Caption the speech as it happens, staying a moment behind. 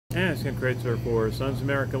And it's Ken Kraetzer for Sons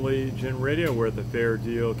American Legion Radio. We're at the Fair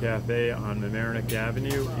Deal Cafe on Mamaroneck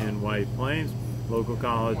Avenue in White Plains. Local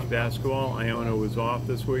college basketball. Iona was off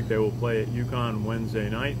this week. They will play at UConn Wednesday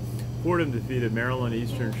night. Fordham defeated Maryland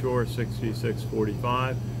Eastern Shore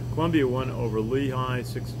 66-45. Columbia won over Lehigh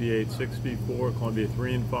 68-64. Columbia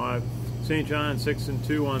 3-5. St. John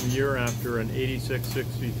 6-2 on the year after an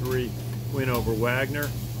 86-63 win over Wagner.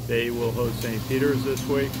 They will host St. Peter's this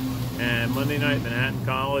week. And Monday night, Manhattan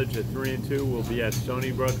College at 3-2 will be at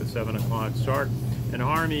Stony Brook at 7 o'clock start. And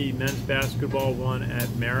Army men's basketball won at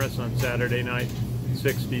Marist on Saturday night,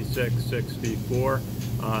 66-64.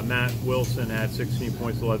 Matt Wilson had 16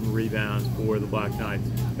 points, 11 rebounds for the Black Knights.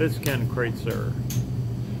 This is Ken Kraetzer.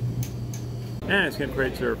 And it's Ken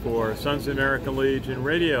Kraetzer for Sons of American Legion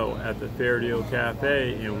Radio at the Fair Deal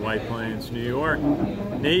Cafe in White Plains, New York.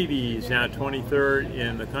 Navy is now 23rd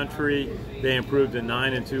in the country. They improved to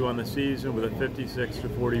 9-2 on the season with a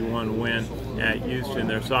 56-41 win at Houston.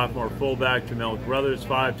 Their sophomore fullback, Jamel Brothers,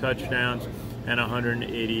 5 touchdowns and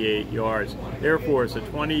 188 yards. Air Force, a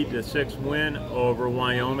 20-6 win over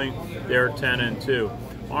Wyoming. They're 10-2.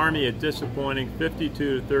 Army, a disappointing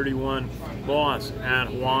 52-31 loss at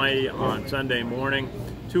Hawaii on Sunday morning.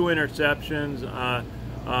 2 interceptions,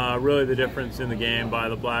 really the difference in the game by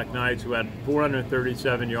the Black Knights, who had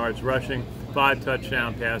 437 yards rushing, 5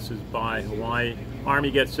 touchdown passes by Hawaii.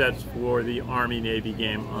 Army gets set for the Army-Navy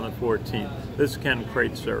game on the 14th. This is Ken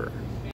Kraetzer.